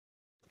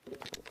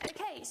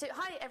Okay, so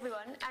hi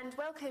everyone, and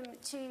welcome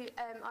to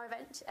our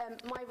event,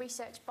 My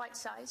Research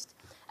Bitesized.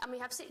 And we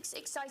have 6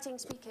 exciting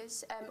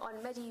speakers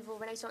on medieval,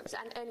 Renaissance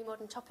and early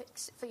modern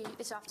topics for you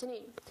this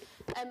afternoon.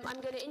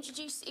 I'm going to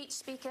introduce each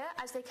speaker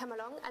as they come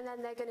along, and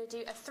then they're going to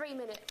do a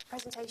 3-minute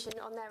presentation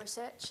on their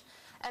research,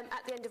 at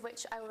the end of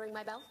which I will ring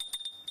my bell.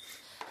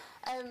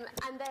 And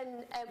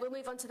then we'll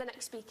move on to the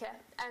next speaker.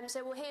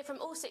 So we'll hear from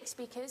all 6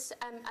 speakers,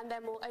 and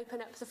then we'll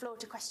open up the floor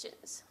to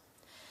questions.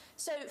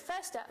 So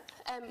first up,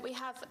 we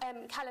have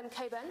Callum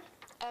Coburn.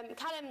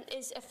 Callum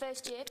is a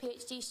first-year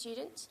PhD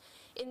student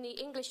in the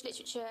English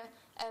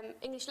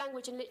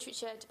Language and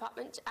Literature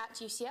department at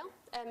UCL.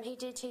 He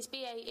did his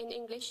BA in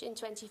English in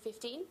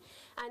 2015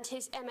 and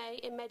his MA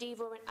in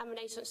Medieval and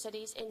Renaissance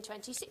Studies in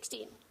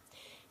 2016.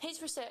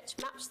 His research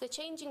maps the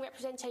changing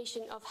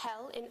representation of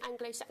hell in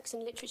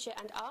Anglo-Saxon literature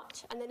and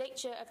art and the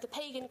nature of the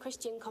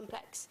pagan-Christian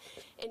complex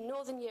in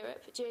Northern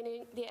Europe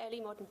during the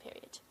early modern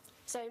period.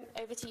 So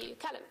over to you,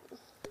 Callum.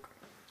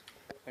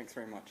 Thanks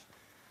very much.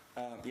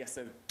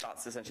 So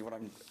that's essentially what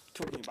I'm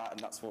talking about, and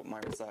that's what my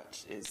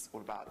research is all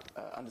about,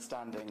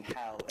 understanding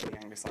hell in the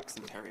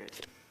Anglo-Saxon period.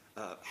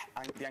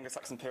 The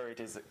Anglo-Saxon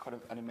period is quite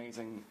an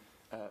amazing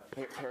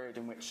period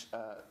in which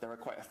there are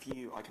quite a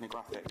few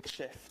iconographic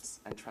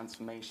shifts and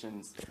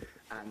transformations,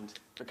 and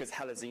because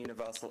hell is a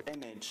universal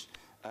image,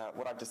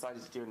 what I've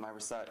decided to do in my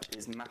research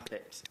is map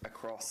it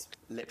across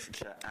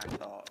literature and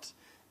art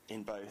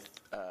in both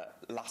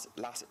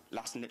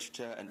Latin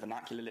literature and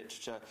vernacular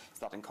literature.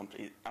 So that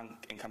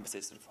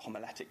encompasses sort of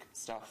homiletic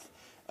stuff,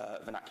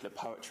 vernacular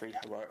poetry,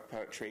 heroic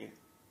poetry,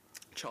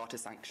 charter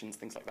sanctions,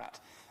 things like that.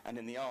 And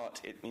in the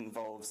art, it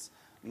involves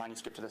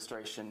manuscript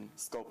illustration,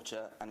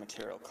 sculpture, and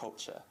material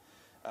culture.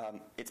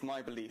 It's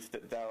my belief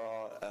that there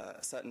are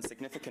certain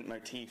significant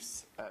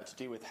motifs to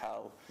do with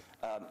hell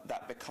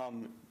that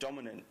become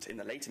dominant in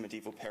the later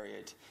medieval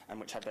period and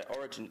which have their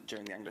origin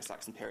during the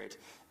Anglo-Saxon period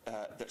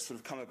that sort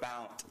of come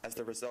about as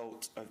the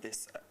result of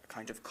this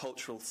kind of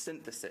cultural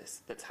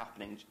synthesis that's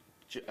happening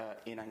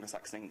in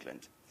Anglo-Saxon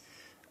England.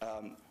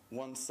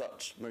 One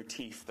such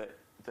motif that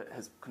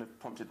has kind of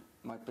prompted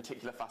my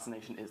particular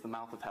fascination is the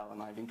mouth of hell,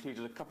 and I've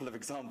included a couple of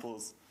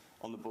examples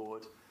on the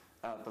board.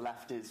 The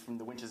left is from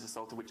the Winters of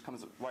Psalter, which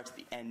comes right at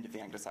the end of the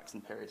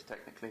Anglo-Saxon period,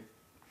 technically.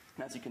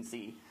 And as you can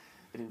see,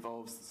 it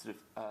involves sort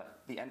of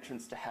the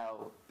entrance to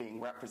hell being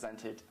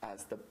represented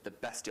as the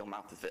bestial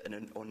mouth of it,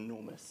 an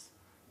enormous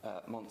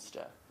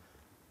monster.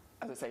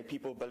 As I say,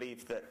 people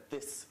believe that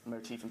this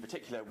motif in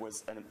particular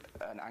was an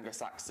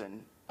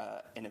Anglo-Saxon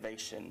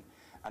innovation,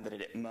 and that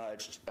it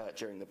emerged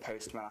during the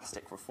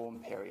post-monastic reform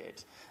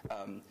period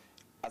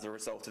as a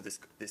result of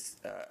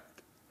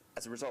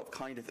as a result of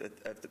kind of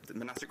the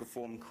monastic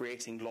reform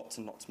creating lots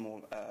and lots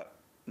more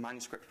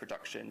manuscript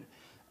production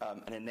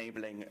and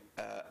enabling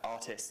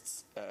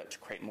artists to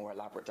create more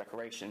elaborate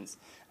decorations,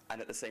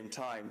 and at the same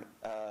time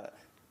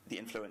the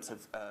influence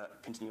of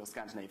continual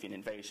Scandinavian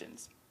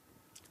invasions.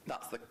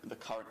 That's the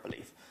current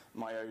belief.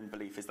 My own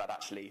belief is that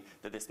actually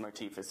that this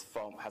motif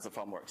has a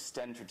far more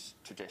extended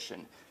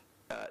tradition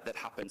that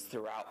happens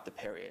throughout the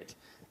period,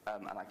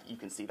 and you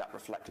can see that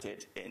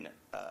reflected in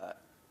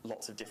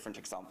lots of different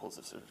examples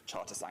of sort of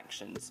charter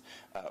sanctions,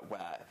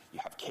 where you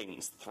have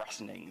kings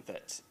threatening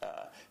that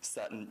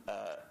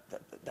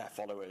that their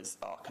followers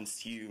are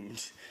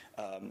consumed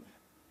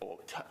or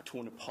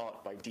torn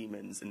apart by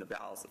demons in the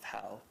bowels of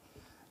hell.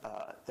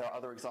 There are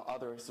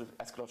other sort of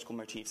eschatological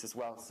motifs as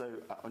well. So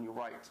on your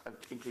right, I've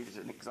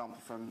included an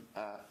example from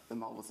the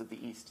Marvels of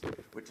the East,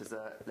 which is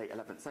a late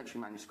 11th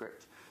century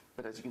manuscript.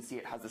 But as you can see,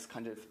 it has this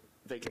kind of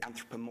vaguely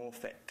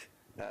anthropomorphic,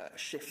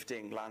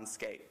 shifting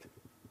landscape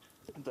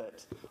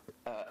that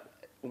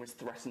almost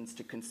threatens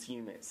to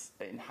consume its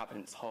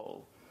inhabitants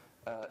whole.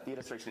 The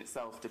illustration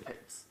itself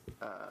depicts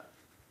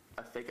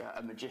a figure,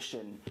 a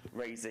magician,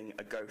 raising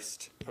a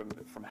ghost from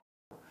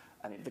hell,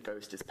 and the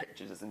ghost is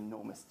pictured as an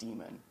enormous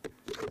demon.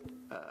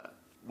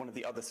 One of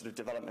the other sort of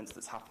developments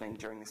that's happening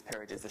during this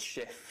period is a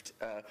shift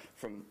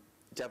from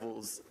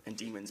devils and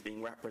demons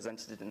being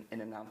represented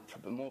in an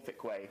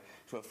anthropomorphic way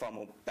to a far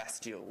more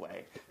bestial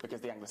way,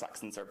 because the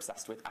Anglo-Saxons are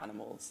obsessed with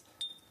animals.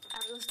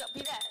 And we'll stop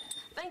you there.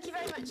 Thank you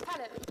very much,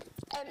 Callum.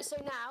 So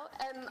now,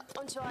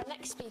 on to our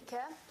next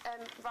speaker,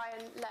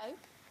 Ryan Lowe.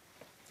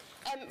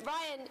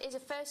 Ryan is a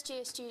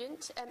first-year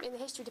student in the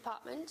history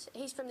department.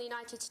 He's from the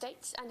United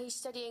States, and he's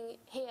studying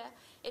here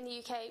in the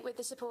UK with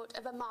the support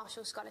of a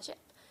Marshall Scholarship.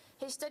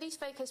 His studies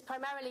focus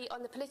primarily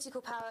on the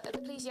political power of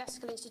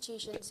ecclesiastical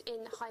institutions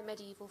in high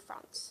medieval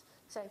France.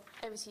 So,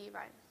 over to you,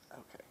 Ryan.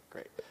 Okay,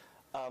 great.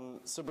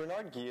 So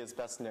Bernard Guy is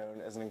best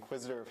known as an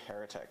inquisitor of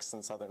heretics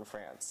in southern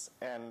France,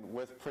 and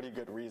with pretty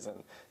good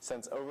reason,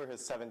 since over his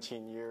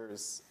 17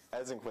 years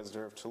as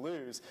inquisitor of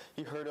Toulouse,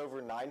 he heard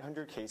over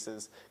 900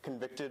 cases,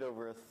 convicted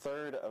over a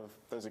third of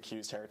those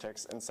accused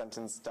heretics, and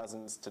sentenced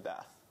dozens to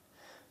death.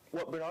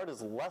 What Bernard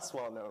is less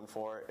well known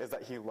for is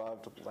that he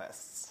loved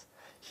lists.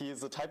 He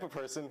is the type of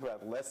person who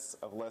had lists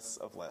of lists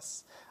of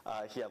lists.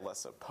 He had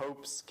lists of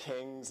popes,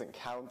 kings, and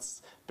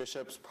counts,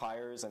 bishops,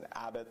 priors, and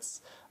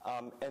abbots.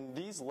 And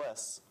these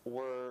lists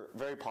were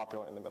very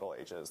popular in the Middle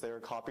Ages. They were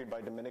copied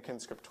by Dominican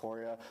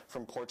scriptoria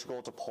from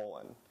Portugal to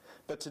Poland.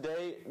 But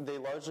today, they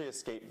largely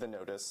escape the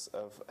notice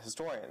of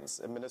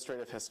historians.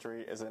 Administrative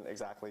history isn't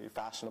exactly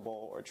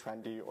fashionable or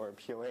trendy or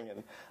appealing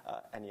in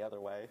any other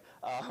way,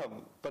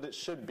 but it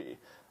should be.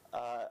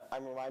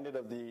 I'm reminded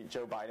of the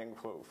Joe Biden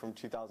quote from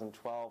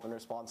 2012 in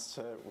response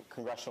to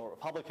congressional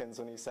Republicans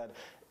when he said,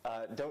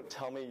 "Don't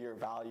tell me your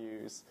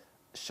values,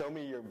 show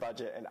me your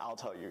budget and I'll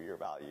tell you your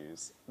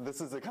values."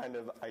 This is the kind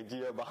of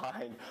idea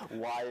behind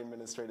why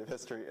administrative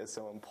history is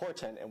so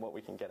important and what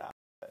we can get out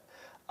of it.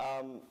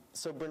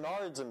 So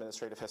Bernard's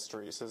administrative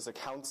history, so his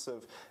accounts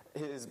of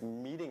his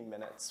meeting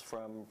minutes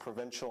from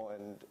provincial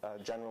and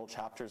general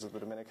chapters of the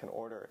Dominican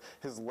order,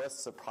 his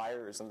lists of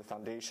priors and the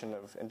foundation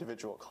of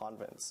individual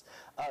convents,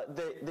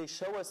 they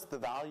show us the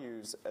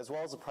values as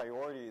well as the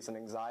priorities and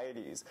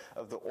anxieties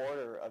of the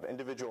order of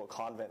individual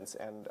convents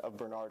and of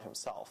Bernard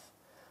himself.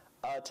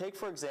 Take,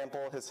 for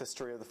example, his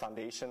history of the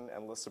foundation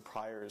and list of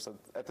priors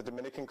at the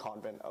Dominican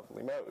convent of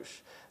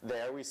Limoges.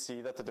 There we see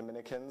that the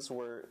Dominicans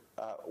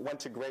went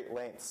to great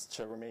lengths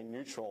to remain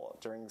neutral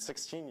during a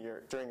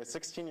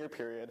 16-year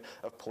period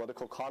of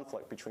political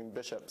conflict between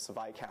bishops,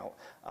 viscount,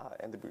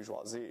 and the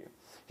bourgeoisie.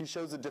 He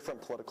shows the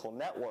different political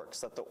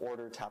networks that the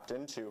order tapped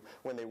into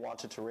when they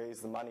wanted to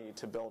raise the money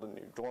to build a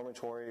new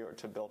dormitory or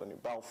to build a new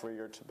belfry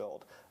or to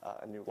build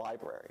a new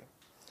library.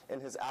 In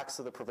his Acts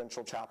of the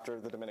Provincial Chapter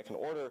of the Dominican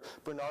Order,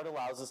 Bernard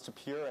allows us to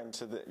peer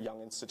into the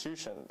young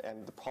institution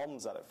and the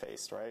problems that it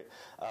faced, right?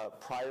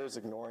 Priors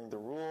ignoring the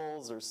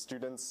rules, or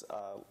students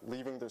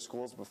leaving their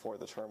schools before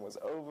the term was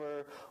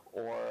over,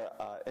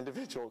 or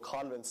individual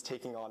convents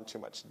taking on too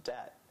much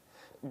debt.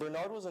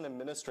 Bernard was an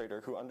administrator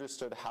who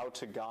understood how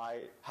to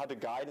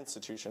guide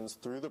institutions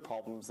through the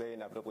problems they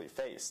inevitably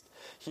faced.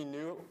 He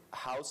knew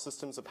how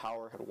systems of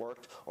power had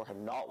worked or had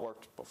not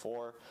worked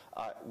before,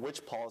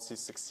 which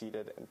policies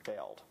succeeded and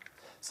failed.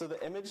 So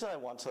the image that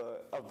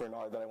of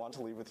Bernard that I want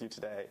to leave with you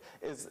today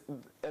is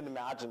an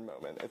imagined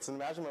moment. It's an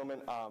imagined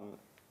moment.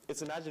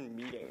 It's an imagined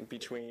meeting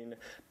between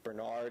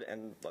Bernard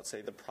and, let's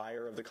say, the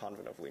prior of the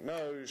convent of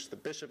Limoges, the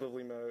bishop of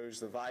Limoges,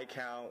 the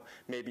viscount,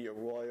 maybe a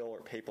royal or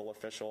papal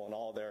official, and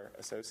all their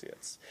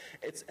associates.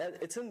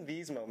 It's in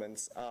these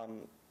moments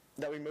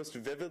that we most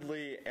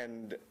vividly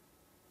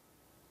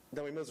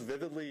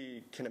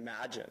can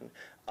imagine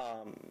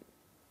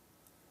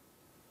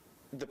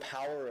the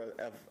power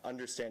of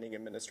understanding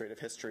administrative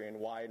history and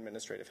why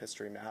administrative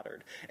history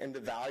mattered, and the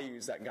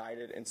values that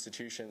guided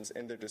institutions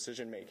in their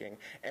decision-making,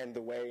 and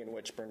the way in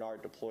which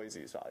Bernard deploys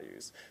these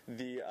values.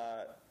 The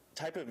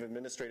type of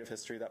administrative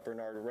history that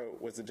Bernard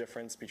wrote was the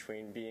difference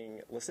between being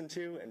listened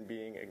to and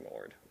being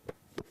ignored.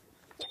 Yeah,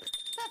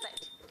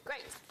 perfect.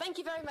 Great. Thank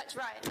you very much,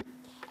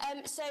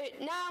 Ryan. So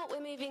now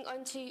we're moving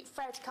on to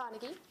Fred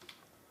Carnegie.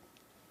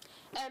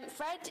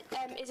 Fred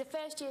is a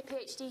first-year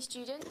PhD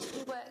student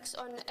who works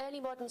on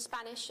early modern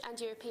Spanish and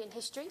European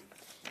history.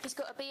 He's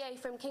got a BA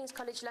from King's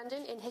College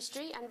London in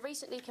history and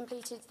recently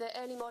completed the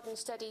Early Modern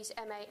Studies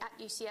MA at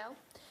UCL,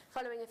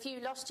 following a few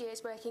lost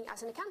years working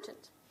as an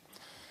accountant.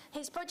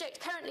 His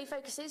project currently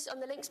focuses on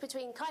the links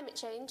between climate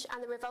change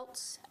and the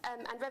revolts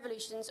and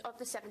revolutions of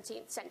the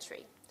 17th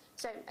century.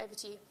 So over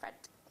to you, Fred.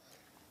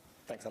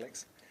 Thanks,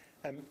 Alex.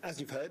 As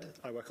you've heard,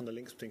 I work on the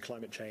links between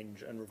climate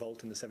change and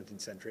revolt in the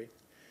 17th century.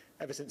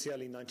 Ever since the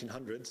early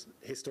 1900s,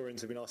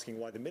 historians have been asking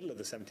why the middle of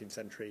the 17th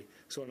century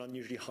saw an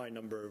unusually high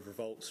number of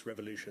revolts,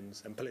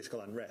 revolutions, and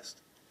political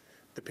unrest.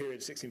 The period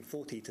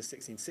 1640 to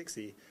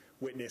 1660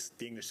 witnessed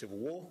the English Civil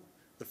War,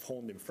 the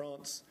Fronde in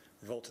France,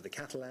 revolt of the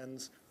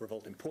Catalans,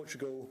 revolt in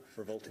Portugal,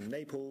 revolt in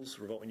Naples,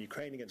 revolt in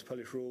Ukraine against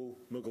Polish rule,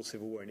 Mughal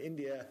Civil War in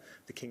India,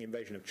 the Qing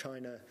invasion of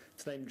China,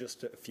 to name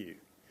just a few.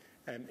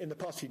 In the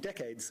past few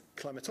decades,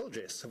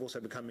 climatologists have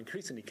also become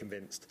increasingly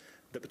convinced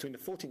that between the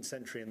 14th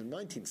century and the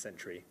 19th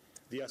century,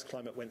 the Earth's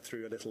climate went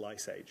through a little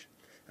ice age,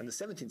 and the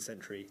 17th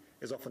century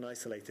is often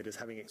isolated as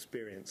having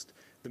experienced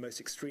the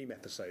most extreme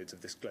episodes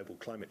of this global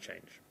climate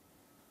change.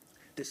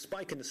 This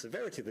spike in the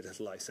severity of the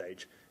little ice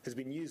age has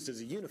been used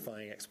as a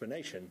unifying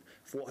explanation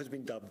for what has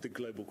been dubbed the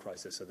global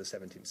crisis of the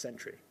 17th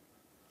century.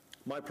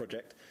 My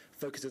project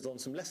focuses on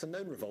some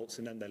lesser-known revolts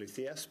in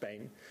Andalusia,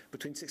 Spain,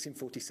 between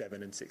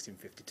 1647 and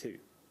 1652.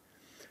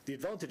 The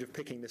advantage of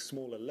picking this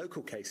smaller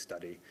local case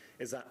study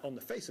is that, on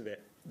the face of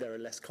it, there are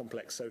less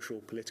complex social,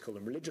 political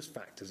and religious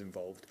factors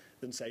involved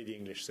than, say, the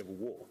English Civil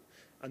War,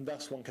 and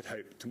thus one could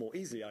hope to more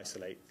easily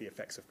isolate the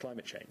effects of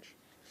climate change.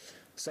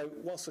 So,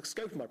 whilst the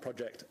scope of my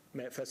project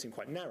may at first seem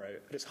quite narrow,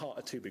 at its heart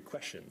are two big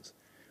questions.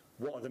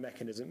 What are the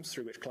mechanisms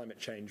through which climate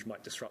change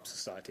might disrupt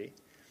society?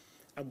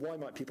 And why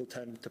might people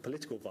turn to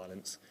political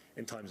violence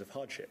in times of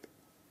hardship?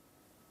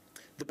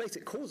 The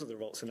basic cause of the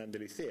revolts in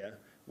Andalusia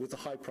was the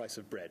high price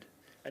of bread,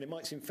 and it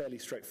might seem fairly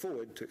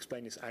straightforward to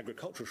explain this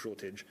agricultural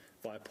shortage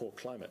via poor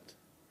climate.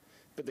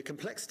 But the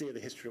complexity of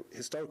the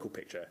historical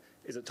picture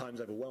is at times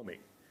overwhelming.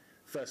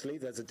 Firstly,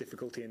 there's a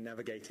difficulty in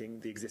navigating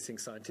the existing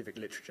scientific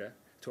literature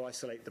to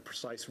isolate the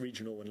precise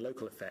regional and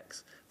local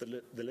effects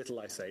that the Little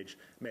Ice Age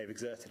may have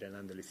exerted in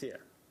Andalusia.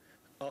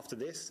 After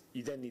this,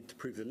 you then need to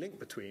prove the link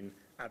between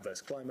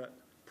adverse climate,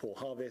 poor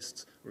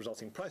harvests,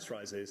 resulting price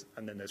rises,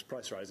 and then those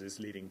price rises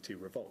leading to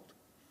revolt.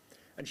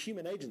 And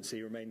human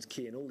agency remains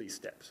key in all these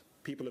steps.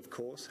 People, of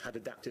course, had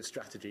adaptive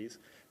strategies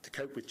to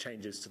cope with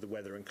changes to the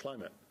weather and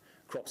climate.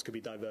 Crops could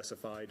be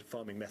diversified,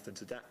 farming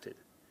methods adapted.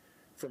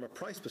 From a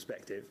price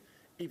perspective,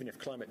 even if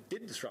climate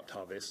did disrupt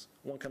harvests,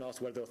 one can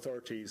ask whether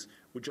authorities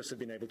would just have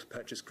been able to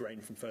purchase grain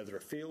from further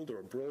afield or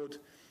abroad,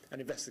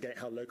 and investigate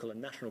how local and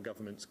national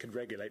governments could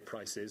regulate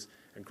prices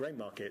and grain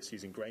markets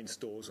using grain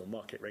stores or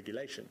market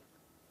regulation.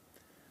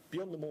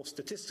 Beyond the more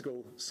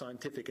statistical,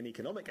 scientific and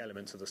economic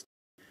elements of the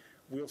study,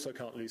 we also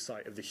can't lose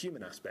sight of the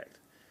human aspect.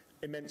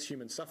 Immense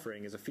human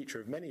suffering is a feature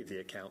of many of the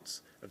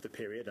accounts of the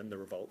period and the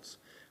revolts,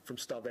 from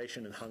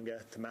starvation and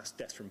hunger to mass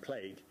deaths from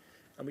plague,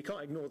 and we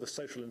can't ignore the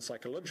social and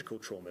psychological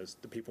traumas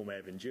that people may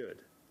have endured.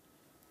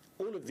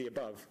 All of the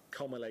above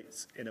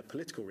culminates in a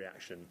political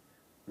reaction,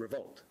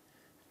 revolt.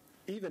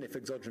 Even if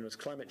exogenous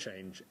climate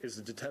change is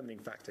the determining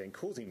factor in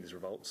causing these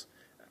revolts,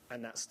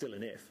 and that's still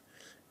an if,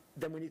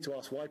 then we need to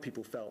ask why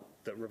people felt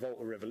that revolt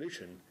or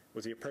revolution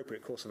was the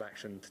appropriate course of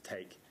action to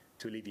take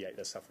to alleviate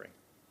their suffering.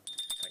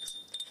 Thanks.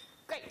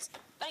 Great.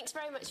 Thanks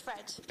very much,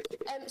 Fred.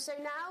 So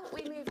now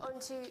we move on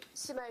to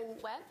Simone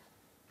Webb.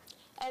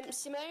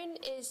 Simone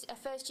is a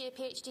first-year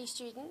PhD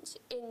student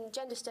in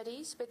gender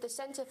studies with the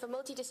Centre for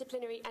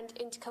Multidisciplinary and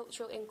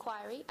Intercultural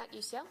Inquiry at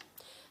UCL.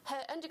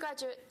 Her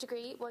undergraduate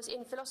degree was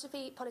in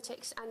philosophy,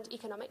 politics and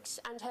economics,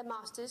 and her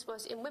master's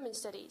was in women's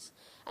studies.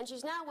 And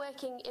she's now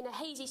working in a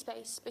hazy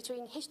space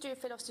between history of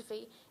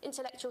philosophy,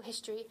 intellectual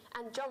history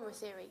and genre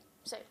theory.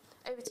 So,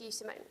 over to you,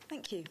 Simone.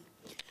 Thank you.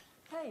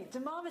 Hey,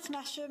 Damaris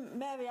Masham,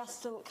 Mary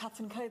Astle,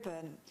 Catherine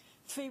Coburn.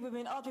 3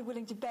 women I'd be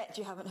willing to bet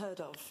you haven't heard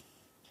of.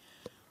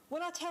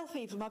 When I tell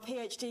people my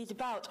PhD is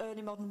about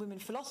early modern women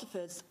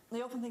philosophers,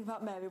 they often think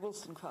about Mary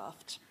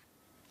Wollstonecraft.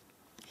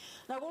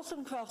 Now,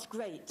 Wollstonecraft's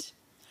great,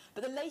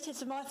 but the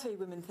latest of my 3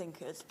 women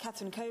thinkers,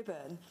 Catherine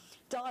Coburn,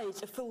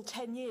 died a full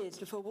 10 years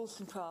before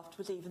Wollstonecraft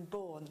was even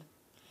born.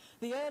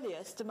 The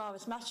earliest,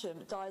 Damaris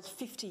Masham, died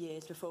 50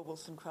 years before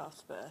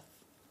Wollstonecraft's birth.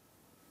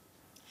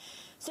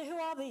 So who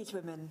are these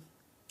women?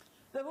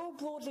 They're all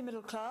broadly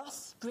middle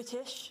class,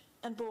 British,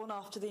 and born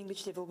after the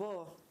English Civil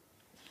War.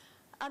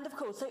 And of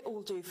course, they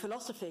all do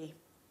philosophy.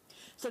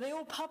 So they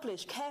all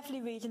publish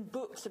carefully reasoned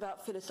books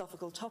about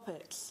philosophical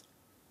topics.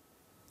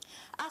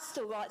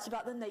 Astle writes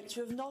about the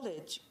nature of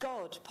knowledge,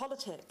 God,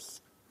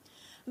 politics.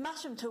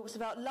 Masham talks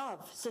about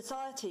love,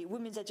 society,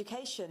 women's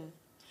education.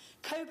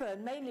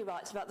 Coburn mainly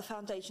writes about the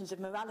foundations of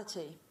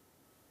morality.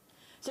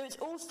 So it's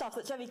all stuff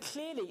that's very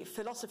clearly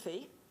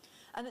philosophy,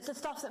 and it's the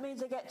stuff that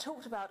means they get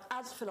talked about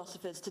as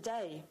philosophers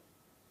today.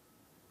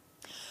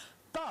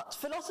 But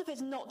philosophy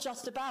is not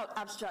just about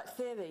abstract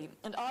theory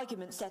and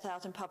arguments set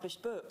out in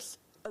published books,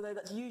 although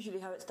that's usually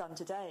how it's done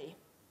today.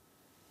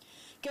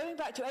 Going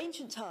back to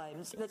ancient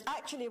times, there's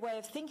actually a way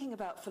of thinking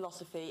about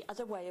philosophy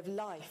as a way of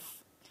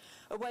life,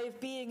 a way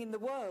of being in the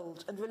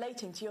world and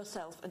relating to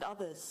yourself and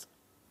others.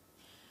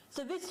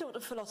 So this sort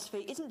of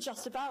philosophy isn't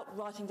just about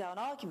writing down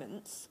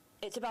arguments,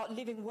 it's about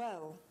living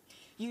well,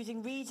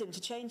 using reason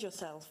to change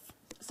yourself,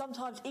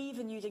 sometimes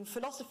even using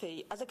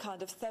philosophy as a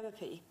kind of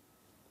therapy.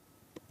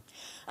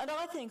 And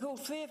I think all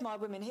 3 of my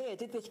women here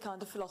did this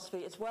kind of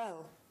philosophy as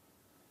well.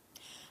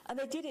 And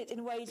they did it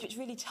in ways which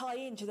really tie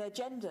into their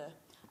gender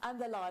and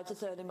their lives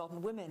as early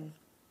modern women.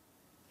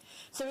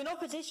 So in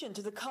opposition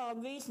to the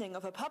calm reasoning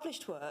of her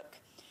published work,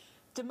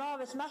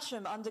 Damaris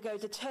Masham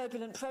undergoes a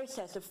turbulent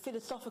process of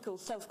philosophical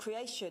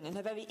self-creation in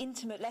her very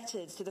intimate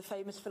letters to the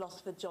famous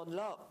philosopher John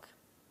Locke.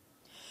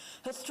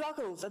 Her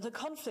struggles and her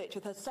conflict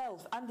with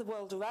herself and the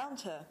world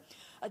around her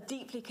are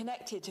deeply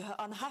connected to her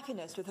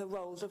unhappiness with her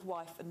roles of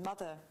wife and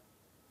mother.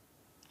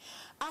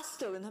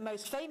 Astle, in her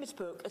most famous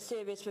book, A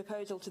Serious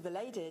Proposal to the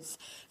Ladies,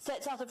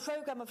 sets out a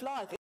programme of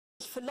life in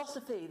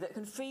philosophy that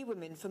can free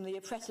women from the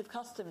oppressive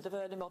customs of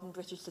early modern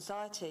British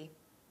society.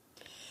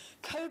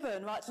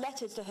 Coburn writes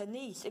letters to her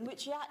niece in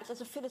which she acts as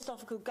a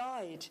philosophical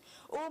guide,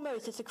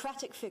 almost a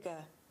Socratic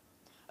figure,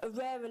 a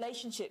rare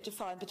relationship to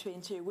find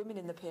between 2 women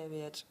in the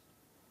period.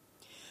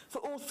 For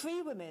all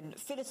 3 women,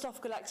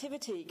 philosophical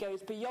activity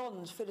goes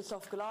beyond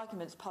philosophical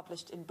arguments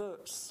published in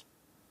books.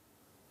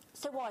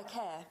 So why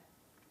care?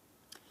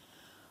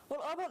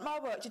 Well, I want my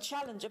work to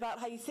challenge about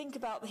how you think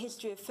about the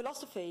history of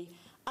philosophy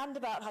and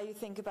about how you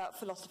think about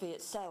philosophy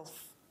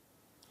itself.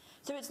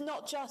 So it's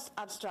not just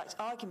abstract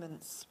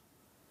arguments.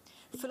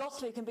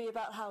 Philosophy can be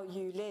about how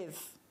you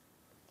live.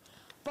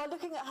 By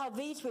looking at how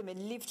these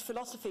women lived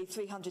philosophy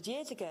 300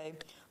 years ago,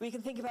 we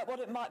can think about what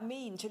it might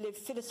mean to live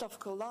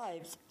philosophical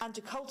lives and to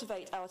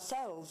cultivate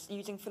ourselves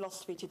using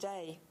philosophy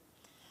today,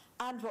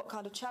 and what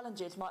kind of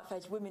challenges might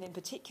face women in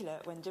particular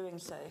when doing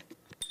so.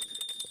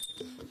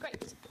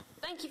 Great.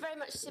 Thank you very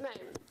much, Simone.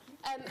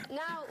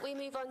 Now we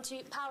move on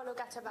to Paolo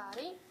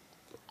Gattavari.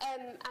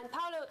 And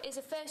Paolo is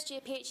a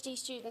first-year PhD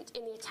student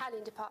in the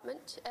Italian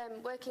department,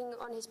 working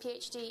on his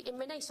PhD in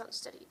Renaissance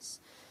studies.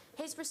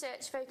 His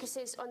research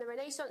focuses on the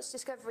Renaissance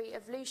discovery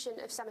of Lucian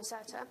of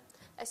Samosata,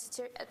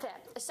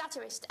 a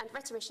satirist and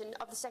rhetorician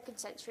of the 2nd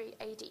century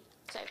AD.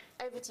 So,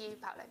 over to you,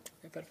 Paolo.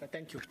 Perfect,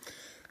 thank you.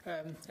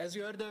 As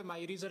you heard, my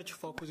research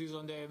focuses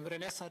on the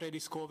Renaissance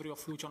rediscovery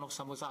of Lucian of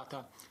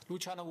Samosata.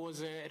 Lucian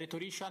was a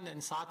rhetorician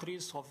and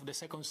satirist of the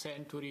 2nd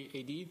century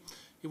AD.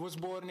 He was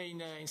born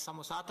in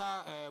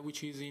Samosata,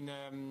 which is in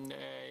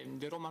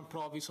the Roman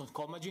province of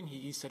Commagene, in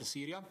eastern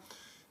Syria.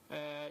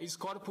 His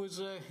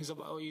corpus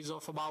is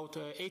of about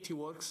 80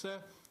 works,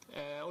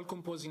 all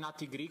composed in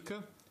Attic Greek,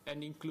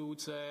 and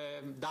includes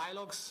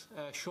dialogues,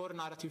 short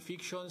narrative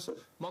fictions,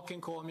 mock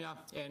encomia,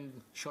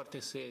 and short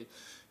essay.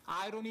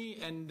 Irony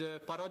and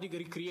parodic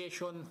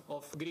recreation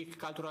of Greek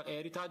cultural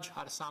heritage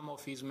are some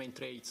of his main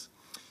traits.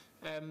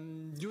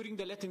 During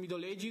the late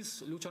Middle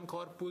Ages, Lucian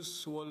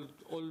corpus was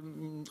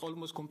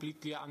almost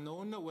completely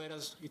unknown,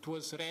 whereas it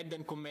was read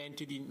and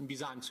commented in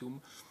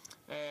Byzantium.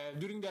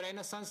 During the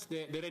Renaissance,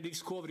 the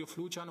rediscovery of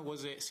Lucian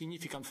was a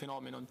significant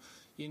phenomenon.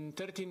 In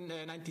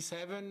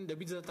 1397, the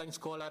Byzantine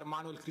scholar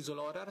Manuel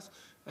Chrysoloras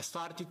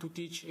started to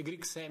teach a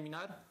Greek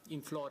seminar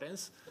in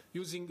Florence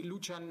using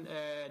Lucian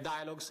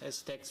dialogues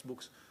as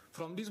textbooks.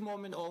 From this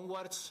moment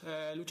onwards,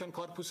 Lucian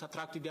corpus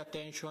attracted the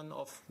attention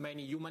of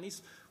many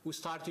humanists who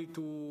started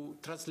to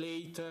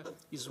translate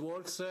his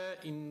works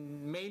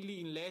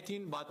mainly in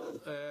Latin, but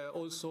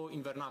also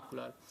in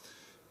vernacular.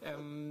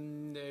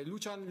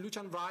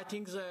 Lucian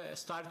writings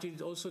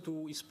started also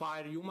to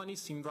inspire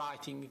humanists in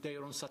writing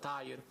their own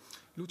satire.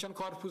 Lucian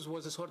corpus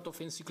was a sort of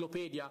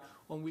encyclopedia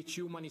on which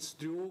humanists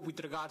drew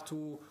with regard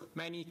to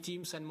many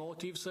themes and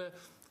motives,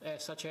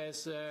 such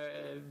as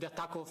the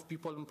attack of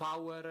people in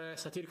power,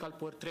 satirical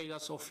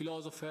portrayals of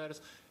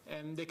philosophers,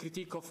 and the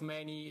critique of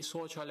many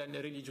social and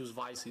religious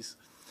vices.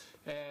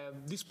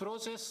 This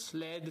process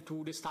led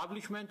to the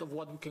establishment of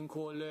what we can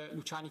call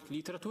Lucianic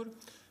literature,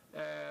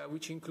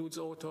 which includes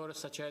authors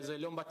such as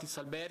Leon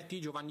Battista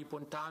Alberti, Giovanni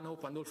Pontano,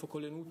 Pandolfo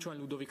Collenuccio,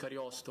 and Ludovico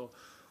Ariosto.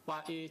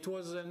 But it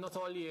was not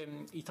only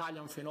an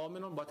Italian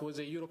phenomenon, but was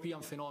a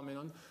European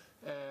phenomenon,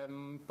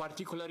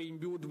 particularly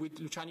imbued with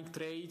Lucianic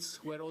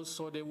traits were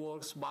also the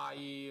works by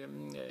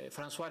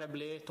François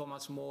Rabelais,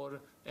 Thomas More,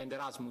 and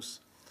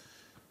Erasmus.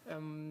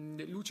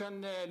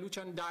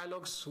 Lucian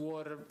dialogues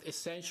were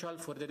essential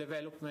for the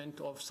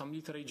development of some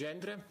literary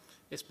genre,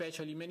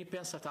 especially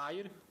Manichaean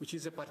satire, which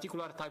is a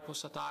particular type of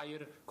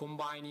satire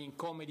combining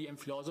comedy and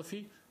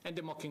philosophy, and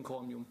the mock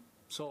encomium,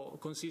 so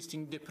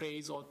consisting the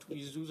praise of what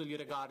is usually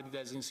regarded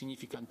as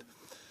insignificant.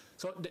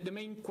 So the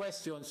main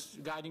questions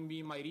guiding me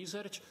in my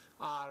research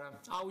are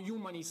how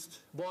humanists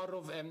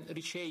borrowed and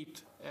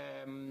reshaped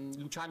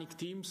Lucianic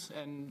themes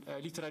and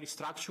literary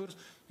structures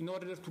in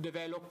order to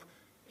develop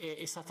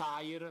a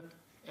satire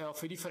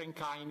of a different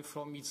kind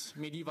from its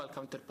medieval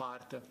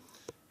counterpart.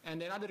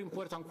 And another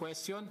important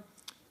question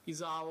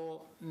is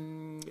how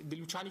the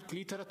Lucianic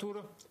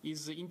literature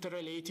is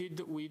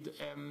interrelated with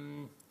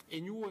a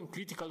new and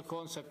critical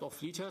concept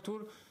of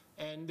literature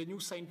and the new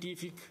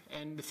scientific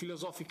and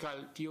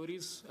philosophical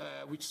theories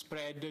which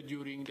spread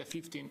during the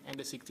 15th and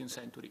the 16th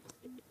century.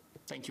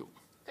 Thank you.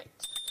 Great.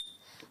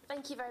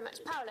 Thank you very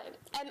much, Paolo.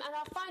 And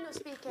our final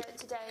speaker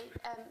today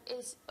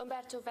is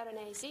Umberto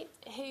Veronesi,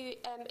 who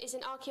is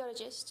an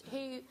archaeologist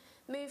who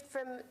moved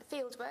from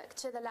fieldwork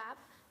to the lab,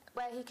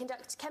 where he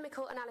conducts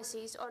chemical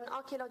analyses on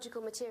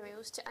archaeological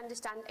materials to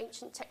understand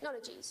ancient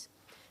technologies.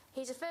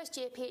 He's a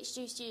first-year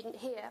PhD student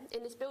here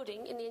in this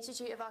building in the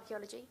Institute of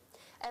Archaeology,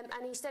 and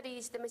he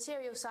studies the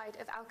material side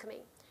of alchemy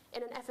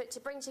in an effort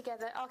to bring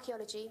together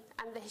archaeology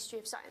and the history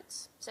of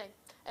science. So,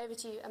 over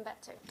to you,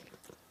 Umberto.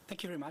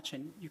 Thank you very much,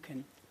 and you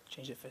can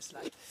change the first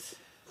slide.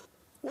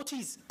 What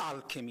is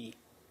alchemy?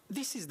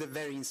 This is the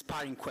very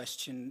inspiring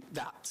question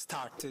that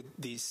started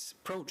this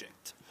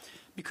project.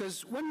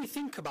 Because when we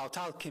think about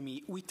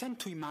alchemy, we tend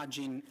to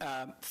imagine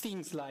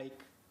things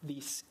like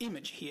this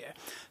image here.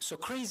 So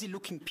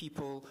crazy-looking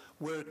people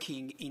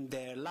working in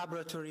their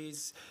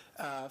laboratories,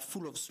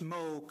 full of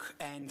smoke,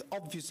 and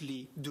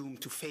obviously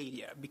doomed to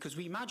failure. Because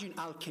we imagine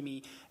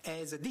alchemy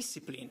as a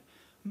discipline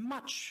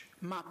much,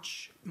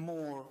 much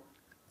more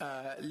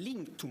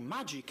linked to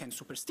magic and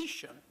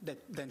superstition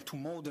than to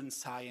modern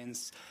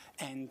science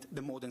and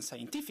the modern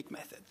scientific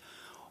method.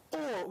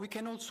 Or we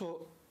can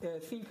also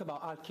think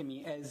about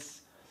alchemy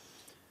as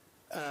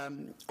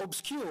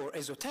obscure,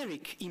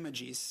 esoteric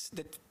images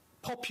that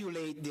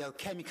populate the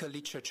alchemical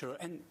literature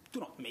and do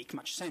not make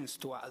much sense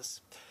to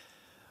us.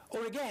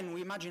 Or again,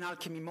 we imagine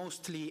alchemy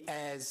mostly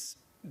as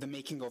the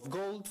making of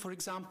gold, for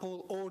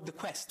example, or the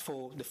quest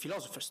for the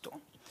philosopher's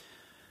stone.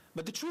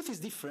 But the truth is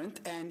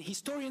different, and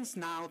historians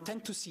now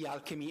tend to see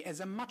alchemy as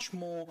a much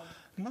more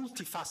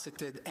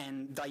multifaceted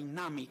and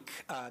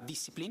dynamic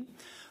discipline,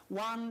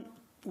 one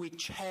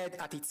which had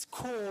at its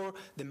core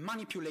the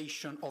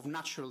manipulation of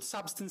natural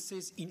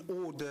substances in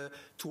order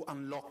to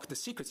unlock the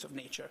secrets of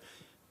nature,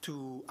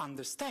 to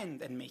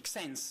understand and make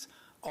sense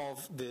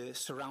of the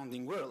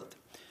surrounding world.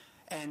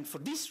 And for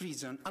this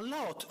reason, a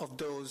lot of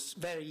those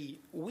very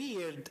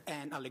weird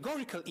and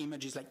allegorical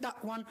images like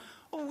that one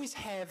always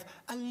have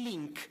a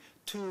link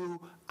to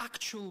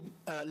actual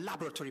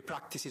laboratory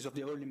practices of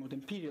the early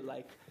modern period,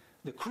 like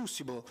the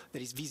crucible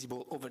that is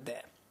visible over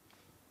there.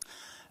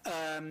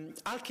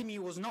 Alchemy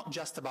was not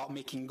just about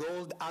making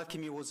gold.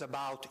 Alchemy was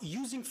about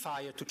using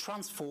fire to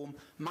transform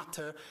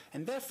matter,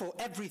 and therefore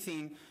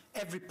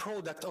every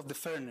product of the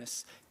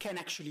furnace can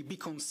actually be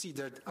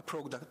considered a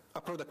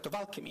product of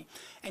alchemy.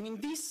 And in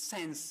this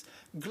sense,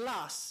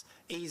 glass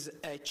is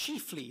a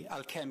chiefly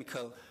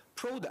alchemical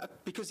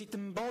product because it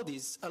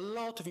embodies a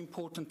lot of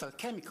important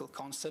alchemical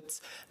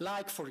concepts,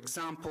 like, for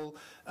example,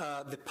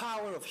 the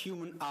power of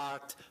human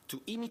art to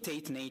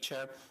imitate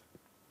nature,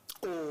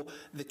 or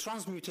the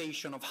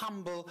transmutation of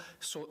humble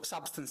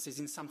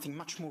substances in something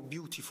much more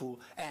beautiful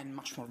and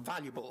much more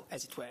valuable,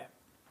 as it were.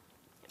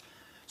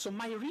 So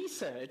my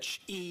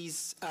research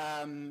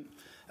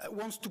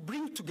wants to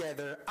bring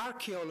together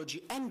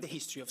archaeology and the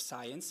history of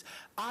science.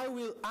 I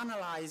will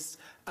analyze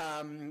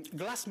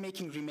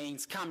glass-making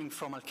remains coming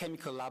from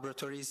alchemical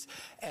laboratories,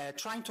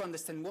 trying to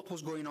understand what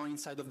was going on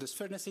inside of those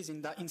furnaces,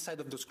 inside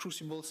of those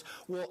crucibles,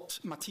 what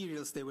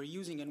materials they were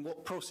using and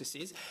what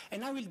processes.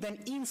 And I will then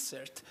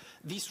insert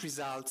these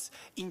results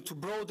into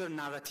broader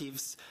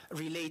narratives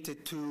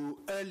related to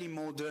early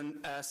modern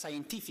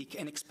scientific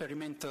and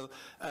experimental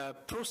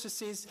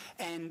processes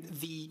and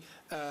the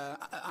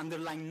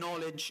underlying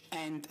knowledge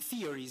and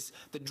theories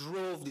that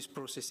drove these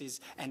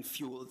processes and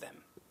fueled them.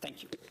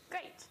 Thank you.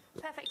 Great.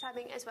 Perfect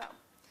timing as well.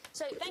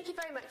 So thank you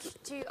very much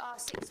to our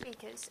 6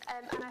 speakers,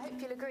 and I hope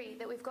you'll agree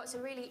that we've got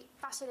some really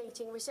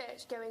fascinating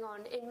research going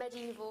on in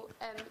medieval,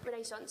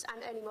 Renaissance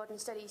and early modern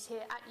studies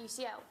here at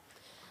UCL.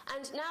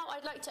 And now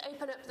I'd like to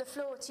open up the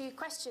floor to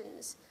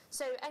questions.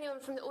 So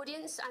anyone from the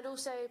audience and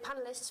also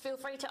panellists, feel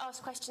free to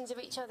ask questions of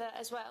each other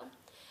as well.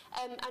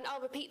 And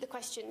I'll repeat the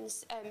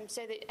questions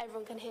so that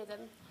everyone can hear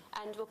them,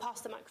 and we'll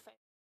pass the microphone.